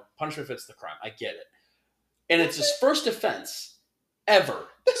 punishment fits the crime. I get it. And it's his first offense ever.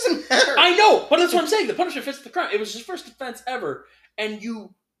 Doesn't matter. I know, but that's what I'm saying. The punishment fits the crime. It was his first offense ever. And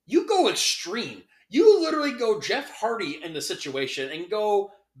you go extreme. You literally go Jeff Hardy in the situation and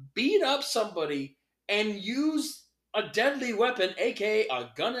go beat up somebody and use a deadly weapon, a.k.a. a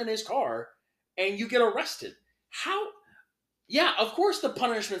gun in his car, and you get arrested. How? Yeah, of course the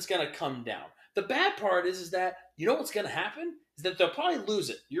punishment's going to come down. The bad part is that, you know what's going to happen? Is that they'll probably lose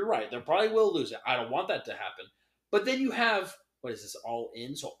it. You're right. They probably will lose it. I don't want that to happen. But then you have, what is this, All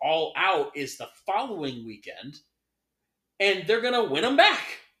In? So All Out is the following weekend, and they're going to win them back.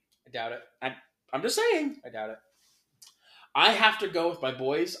 I doubt it. I'm just saying. I doubt it. I have to go with my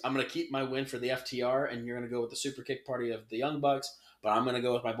boys. I'm going to keep my win for the FTR, and you're going to go with the super kick party of the Young Bucks, but I'm going to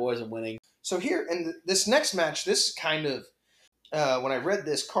go with my boys and winning. So here, in this next match, this kind of, when I read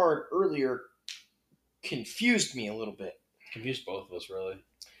this card earlier, confused me a little bit. Confused both of us, really.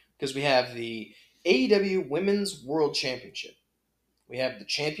 Because we have the AEW Women's World Championship. We have the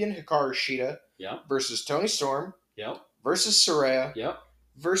champion, Hikaru Shida, Yep. versus Toni Storm, Yep. versus Saraya, Yep.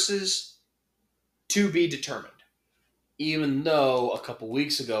 versus To Be Determined. Even though a couple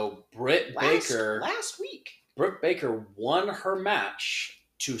weeks ago, Britt Baker won her match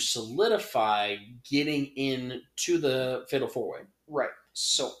to solidify getting into the Fatal 4-Way. Right.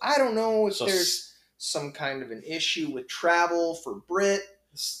 So I don't know if there's some kind of an issue with travel for Britt.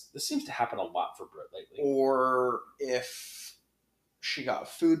 This seems to happen a lot for Britt lately. Or if she got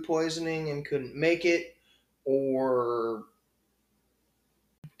food poisoning and couldn't make it. Or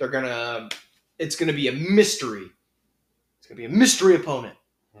it's going to be a mystery. It's going to be a mystery opponent.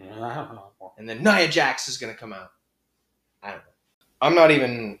 And then Nia Jax is going to come out. I don't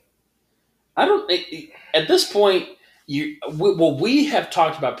know. At this point, what we have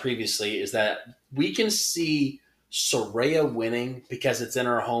talked about previously is that we can see Saraya winning because it's in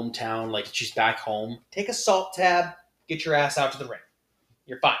her hometown, like she's back home. Take a salt tab, get your ass out to the ring.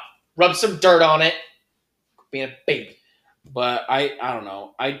 You're fine. Rub some dirt on it. Being a baby. But I don't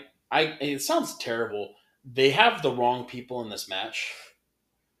know. It sounds terrible. They have the wrong people in this match.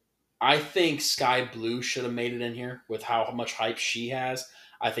 I think Sky Blue should have made it in here with how much hype she has.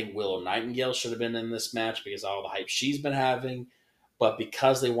 I think Willow Nightingale should have been in this match because of all the hype she's been having. But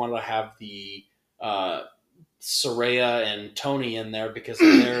because they wanted to have the Saraya and Tony in there because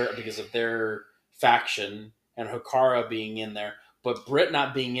of their faction and Hikaru being in there, but Britt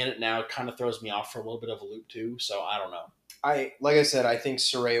not being in it now kind of throws me off for a little bit of a loop too. So I don't know. Like I said, I think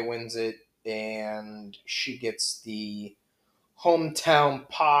Saraya wins it and she gets the hometown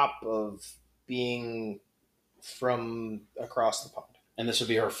pop of being from across the pond. And this would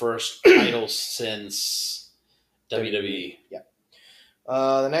be her first title since WWE. Yeah.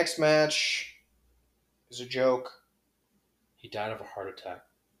 The next match is a joke. He died of a heart attack.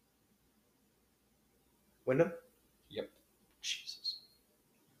 Wyndham? Yep. Jesus.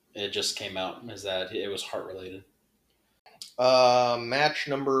 It just came out as that it was heart related. Match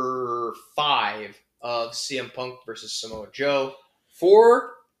number 5 of CM Punk versus Samoa Joe.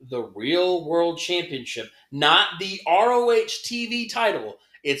 For the Real World Championship. Not the ROH TV title.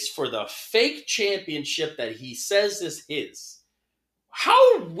 It's for the fake championship that he says is his.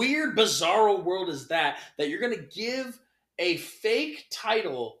 How weird, bizarro world is that you're going to give a fake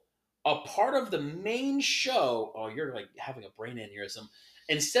title a part of the main show? Oh, you're like having a brain aneurysm.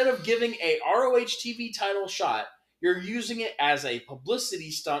 Instead of giving a ROH TV title shot, you're using it as a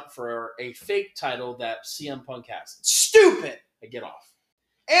publicity stunt for a fake title that CM Punk has. Stupid! Get off.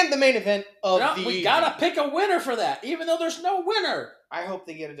 And the main event of the evening. We gotta pick a winner for that, even though there's no winner. I hope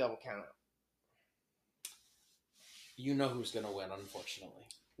they get a double count out. You know who's gonna win, unfortunately.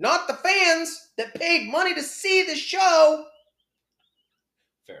 Not the fans that paid money to see the show.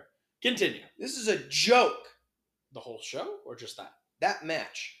 Fair. Continue. This is a joke. The whole show, or just that? That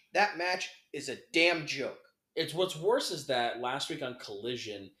match. That match is a damn joke. It's what's worse is that last week on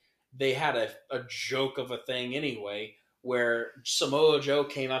Collision, they had a joke of a thing anyway, where Samoa Joe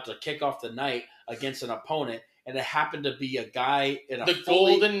came out to kick off the night against an opponent, and it happened to be a guy in a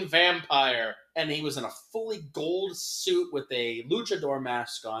Golden Vampire. And he was in a fully gold suit with a luchador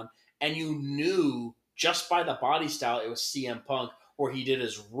mask on, and you knew just by the body style it was CM Punk, where he did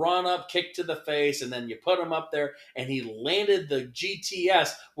his run-up kick to the face, and then you put him up there, and he landed the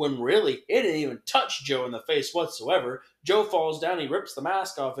GTS when really it didn't even touch Joe in the face whatsoever. Joe falls down, he rips the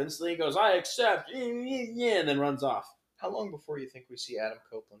mask off instantly, he goes, "I accept," and then runs off. How long before you think we see Adam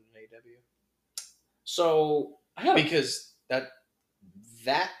Copeland in AEW? So, because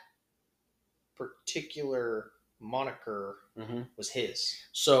that particular moniker was his.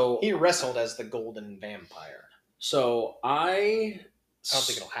 So he wrestled as the Golden Vampire. So I don't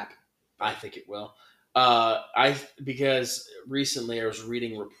think it'll happen. I think it will. Because recently I was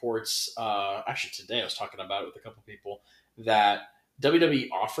reading reports. Actually, today I was talking about it with a couple people that WWE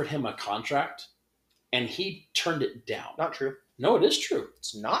offered him a contract, and he turned it down. Not true. No, it is true.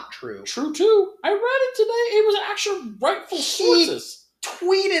 It's not true. True too. I read it today. It was actual rightful sources.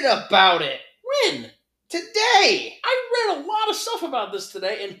 Tweeted about it. When? Today. I read a lot of stuff about this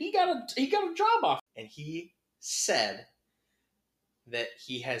today, and he got a job offer. And he said that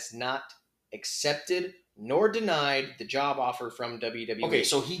he has not accepted nor denied the job offer from WWE. Okay,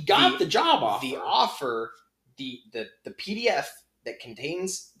 so he got the job offer. The offer, the PDF that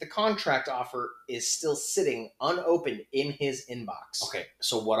contains the contract offer is still sitting unopened in his inbox. Okay,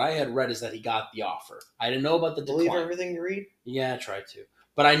 so what I had read is that he got the offer. I didn't know about the decline. Believe everything you read? Yeah, I tried to.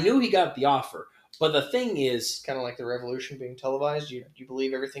 But I knew he got the offer. But the thing It's is... kind of like the Revolution being televised. You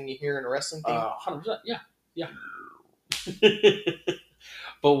believe everything you hear in a wrestling thing? 100%, yeah.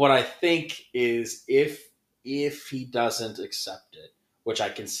 But what I think is if he doesn't accept it, which I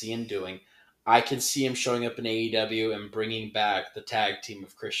can see him doing, I can see him showing up in AEW and bringing back the tag team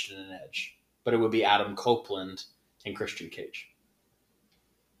of Christian and Edge. But it would be Adam Copeland and Christian Cage.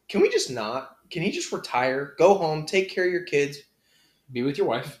 Can we just not? Can he just retire, go home, take care of your kids, be with your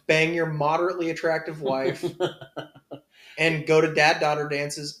wife, bang your moderately attractive wife, and go to dad-daughter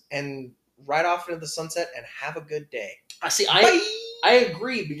dances and ride off into the sunset and have a good day? I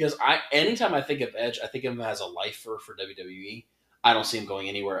agree, because anytime I think of Edge, I think of him as a lifer for WWE. I don't see him going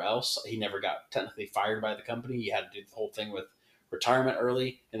anywhere else. He never got technically fired by the company. He had to do the whole thing with retirement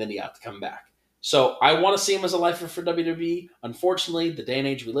early, and then he got to come back. So I want to see him as a lifer for WWE. Unfortunately, the day and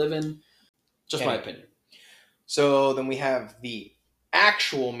age we live in, just my opinion. So then we have the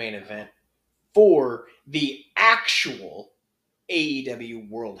actual main event for the actual AEW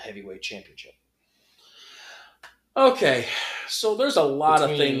World Heavyweight Championship. Okay, so there's a lot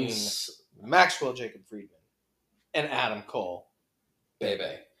of things. Maxwell Jacob Friedman and Adam Cole.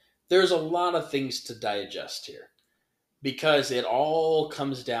 Baby. There's a lot of things to digest here, because it all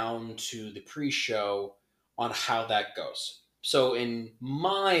comes down to the pre-show on how that goes. So in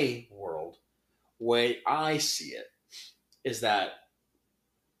my world, the way I see it is that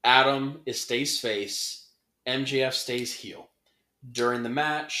Adam stays face, MJF stays heel. During the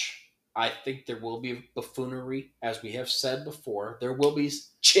match, I think there will be buffoonery, as we have said before. There will be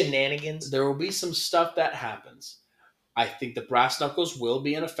shenanigans. There will be some stuff that happens. I think the brass knuckles will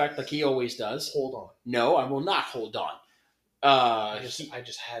be in effect like he always does. Hold on. No, I will not hold on. I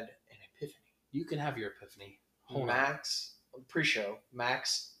just had an epiphany. You can have your epiphany. Pre-show,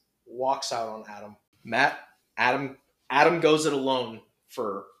 Max walks out on Adam. Adam goes it alone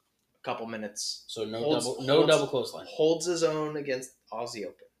for a couple minutes. So no double clothesline. Holds his own against Aussie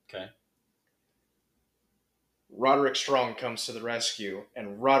Open. Okay. Roderick Strong comes to the rescue,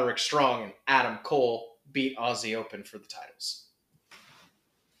 and Roderick Strong and Adam Cole beat Aussie Open for the titles.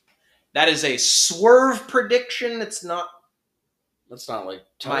 That is a swerve prediction. That's not like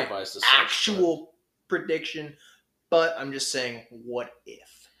televised. My actual prediction, but I'm just saying, what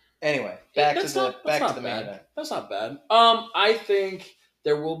if? Anyway, back to the main event. That's not bad. I think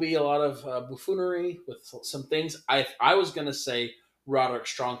there will be a lot of buffoonery with some things. I was gonna say Roderick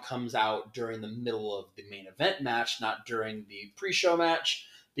Strong comes out during the middle of the main event match, not during the pre-show match,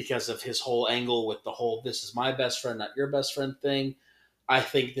 because of his whole angle with the whole "this is my best friend, not your best friend" thing. I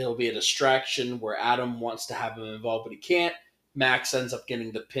think there'll be a distraction where Adam wants to have him involved, but he can't. Max ends up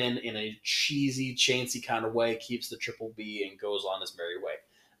getting the pin in a cheesy, chancy kind of way, keeps the Triple B, and goes on his merry way.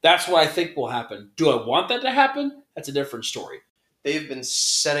 That's what I think will happen. Do I want that to happen? That's a different story. They've been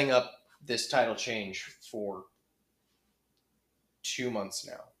setting up this title change for 2 months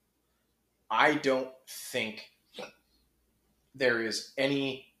now. I don't think there is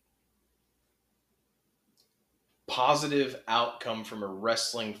any positive outcome from a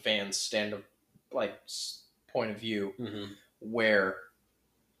wrestling fan's point of view, where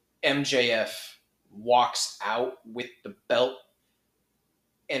MJF walks out with the belt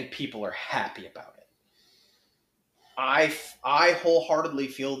and people are happy about it. I wholeheartedly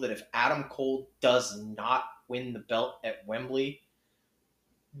feel that if Adam Cole does not win the belt at Wembley,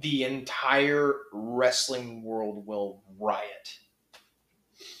 the entire wrestling world will riot.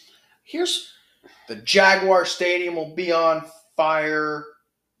 The Jaguar Stadium will be on fire.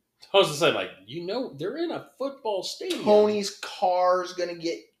 I was going to say, they're in a football stadium. Tony's car's going to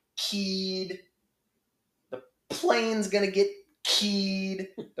get keyed. The plane's going to get keyed.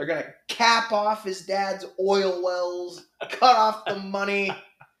 They're going to cap off his dad's oil wells, cut off the money.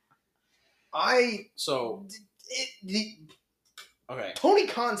 Okay. Tony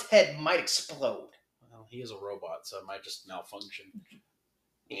Khan's head might explode. Well, he is a robot, so it might just malfunction.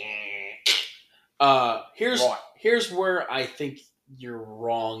 Here's where I think you're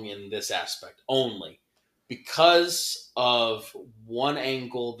wrong in this aspect only, because of one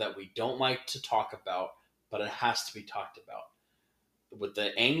angle that we don't like to talk about, but it has to be talked about. With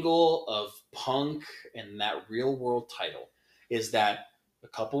the angle of Punk and that real world title, is that a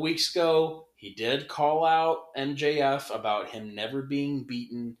couple weeks ago, he did call out MJF about him never being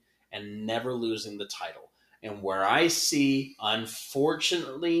beaten and never losing the title. And where I see,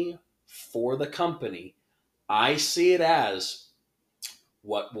 unfortunately for the company, I see it as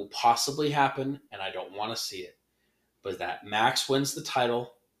what will possibly happen, and I don't want to see it. but that Max wins the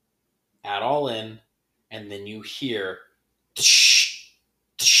title at All In, and then you hear, tsh,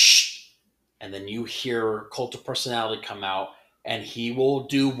 tsh, and then you hear Cult of Personality come out, and he will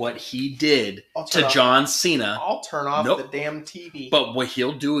do what he did to John Cena. I'll turn off the damn TV. But what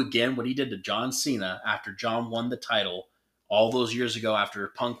he'll do again, what he did to John Cena after John won the title all those years ago after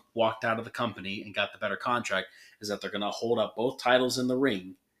Punk walked out of the company and got the better contract, is that they're going to hold up both titles in the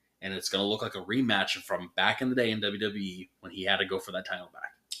ring, and it's going to look like a rematch from back in the day in WWE when he had to go for that title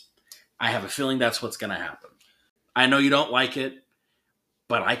back. I have a feeling that's what's going to happen. I know you don't like it,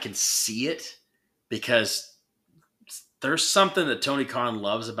 but I can see it because there's something that Tony Khan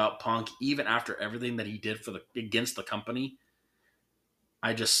loves about Punk, even after everything that he did against the company.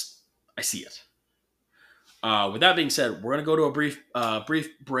 I see it. With that being said, we're going to go to a brief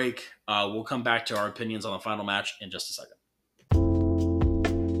break. We'll come back to our opinions on the final match in just a second.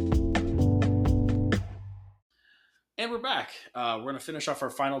 And we're back. We're going to finish off our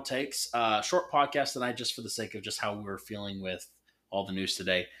final takes. Short podcast tonight just for the sake of just how we were feeling with all the news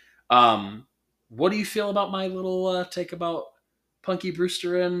today. What do you feel about my little take about Punky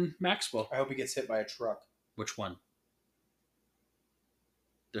Brewster and Maxwell? I hope he gets hit by a truck. Which one?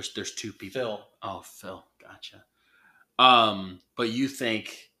 There's two people. Phil. Oh, Phil. Gotcha. But you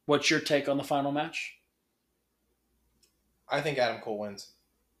think, what's your take on the final match? I think Adam Cole wins.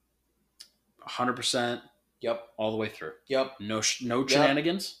 100%. Yep. All the way through. Yep. No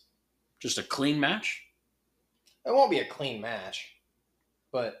shenanigans? Just a clean match? It won't be a clean match,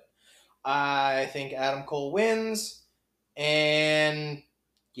 but I think Adam Cole wins, and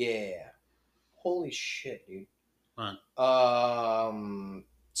yeah. Holy shit, dude. Fun.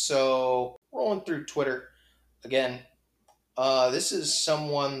 So, rolling through Twitter, again, this is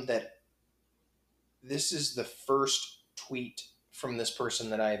the first tweet from this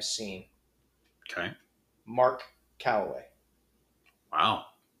person that I have seen. Okay. Mark Calloway. Wow.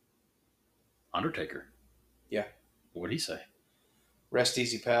 Undertaker. Yeah. What'd he say? Rest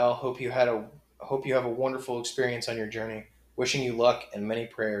easy, pal. Hope you have a wonderful experience on your journey. Wishing you luck and many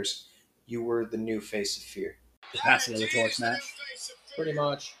prayers. You were the new face of fear. Passing of the torch match. Pretty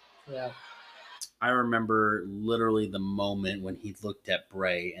much. Yeah. I remember literally the moment when he looked at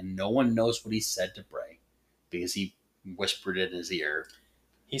Bray, and no one knows what he said to Bray because he whispered it in his ear.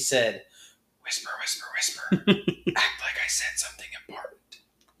 He said, "Whisper, whisper, whisper. Act like I said something important."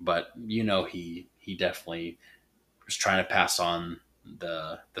 But he definitely was trying to pass on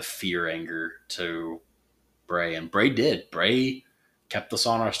the fear anger to Bray, and Bray did. Bray kept us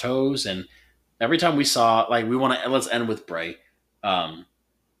on our toes, and every time we saw, let's end with Bray.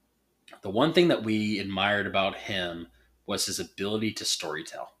 The one thing that we admired about him was his ability to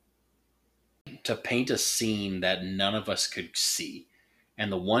storytell, to paint a scene that none of us could see.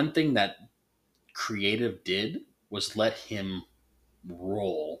 And the one thing that creative did was let him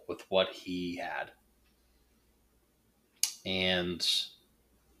roll with what he had. And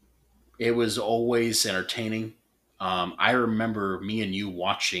it was always entertaining. I remember me and you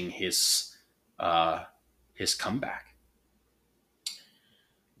watching his comeback.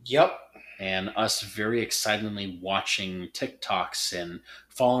 Yep. And us very excitedly watching TikToks and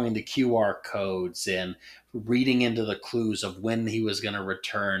following the QR codes and reading into the clues of when he was going to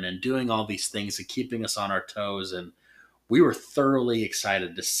return and doing all these things and keeping us on our toes. And we were thoroughly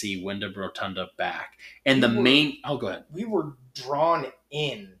excited to see Wyndham Rotunda back. And go ahead. We were drawn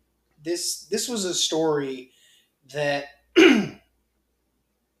in. This was a story that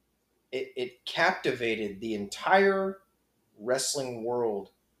it captivated the entire wrestling world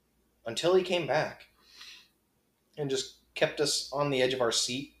until he came back and just kept us on the edge of our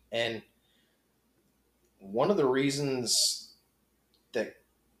seat. And one of the reasons that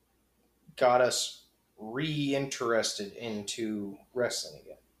got us reinterested into wrestling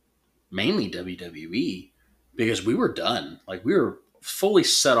again, mainly WWE, because we were done. We were fully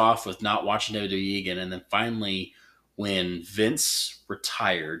set off with not watching WWE again. And then finally, when Vince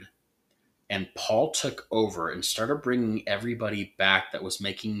retired and Paul took over and started bringing everybody back that was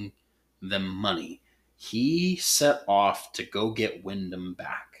making them money, he set off to go get Wyndham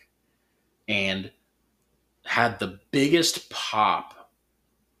back and had the biggest pop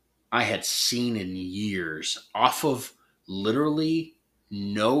I had seen in years off of literally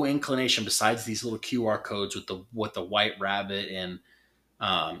no inclination besides these little QR codes with the white rabbit and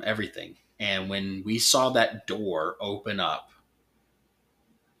everything. And when we saw that door open up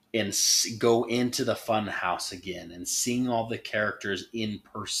and go into the fun house again and seeing all the characters in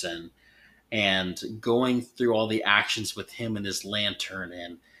person and going through all the actions with him and his lantern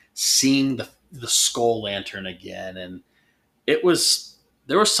and seeing the skull lantern again. And there was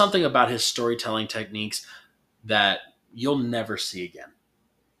something about his storytelling techniques that you'll never see again.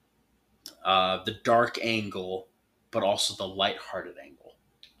 The dark angle, but also the lighthearted angle.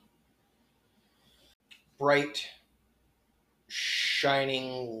 Bright,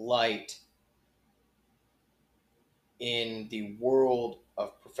 shining light in the world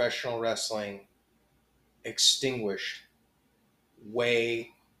of professional wrestling extinguished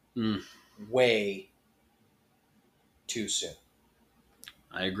way, way too soon.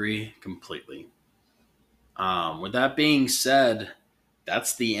 I agree completely. With that being said,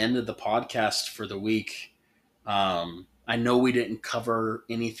 that's the end of the podcast for the week. I know we didn't cover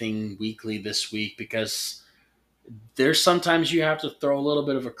anything weekly this week because there's sometimes you have to throw a little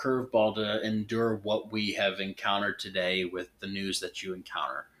bit of a curveball to endure what we have encountered today with the news that you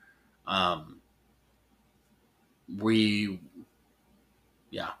encounter. We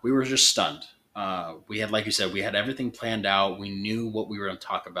were just stunned. We had, like you said, we had everything planned out. We knew what we were going to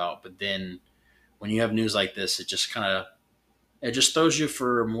talk about, but then when you have news like this, it just throws you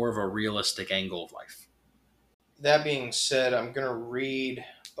for more of a realistic angle of life. That being said, I'm going to read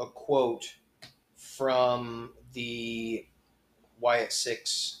a quote from the Wyatt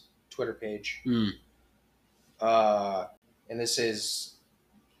 6 Twitter page. And this is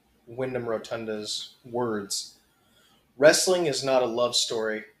Wyndham Rotunda's words. Wrestling is not a love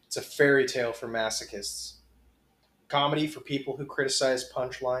story. It's a fairy tale for masochists. Comedy for people who criticize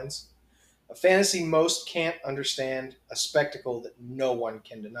punchlines. A fantasy most can't understand. A spectacle that no one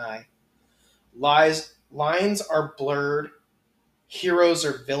can deny. Lines are blurred. Heroes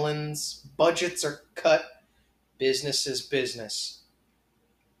are villains. Budgets are cut. Business is business.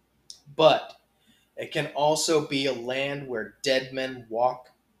 But it can also be a land where dead men walk,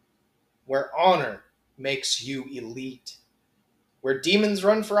 where honor makes you elite, where demons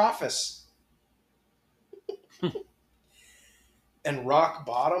run for office. And rock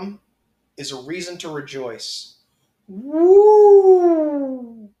bottom is a reason to rejoice.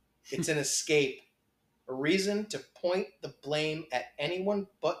 Woo! It's an escape, a reason to point the blame at anyone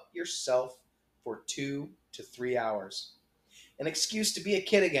but yourself for 2 to 3 hours. An excuse to be a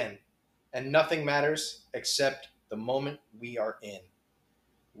kid again, and nothing matters except the moment we are in.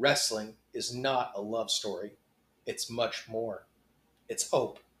 Wrestling is not a love story. It's much more. It's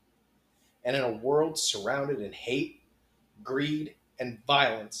hope. And in a world surrounded in hate, greed, and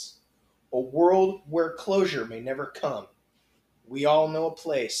violence, a world where closure may never come, we all know a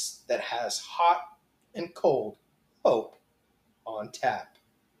place that has hot and cold hope on tap,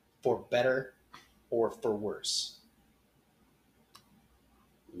 for better or for worse.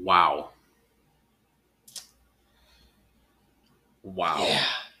 Wow. Yeah.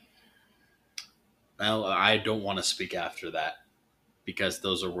 Well, I don't want to speak after that because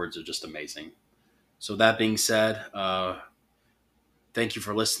those words are just amazing. So that being said, thank you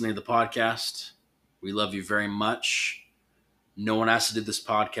for listening to the podcast. We love you very much. No one has to do this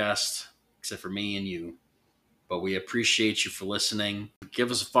podcast except for me and you, but we appreciate you for listening.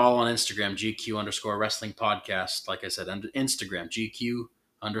 Give us a follow on Instagram, GQ_wrestling podcast. Like I said, Instagram,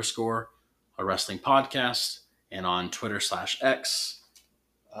 GQ_a wrestling podcast, and on Twitter /X.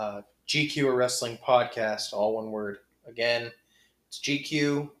 GQ a Wrestling Podcast, all one word. Again, it's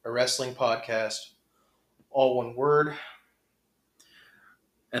GQ a Wrestling Podcast, all one word.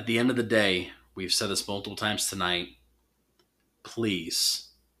 At the end of the day, we've said this multiple times tonight,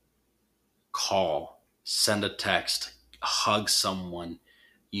 please call, send a text, hug someone.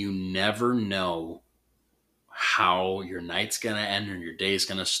 You never know how your night's going to end or your day's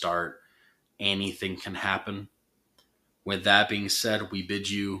going to start. Anything can happen. With that being said, we bid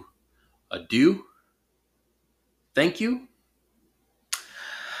you adieu. Thank you.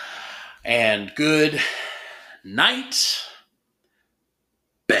 And good night.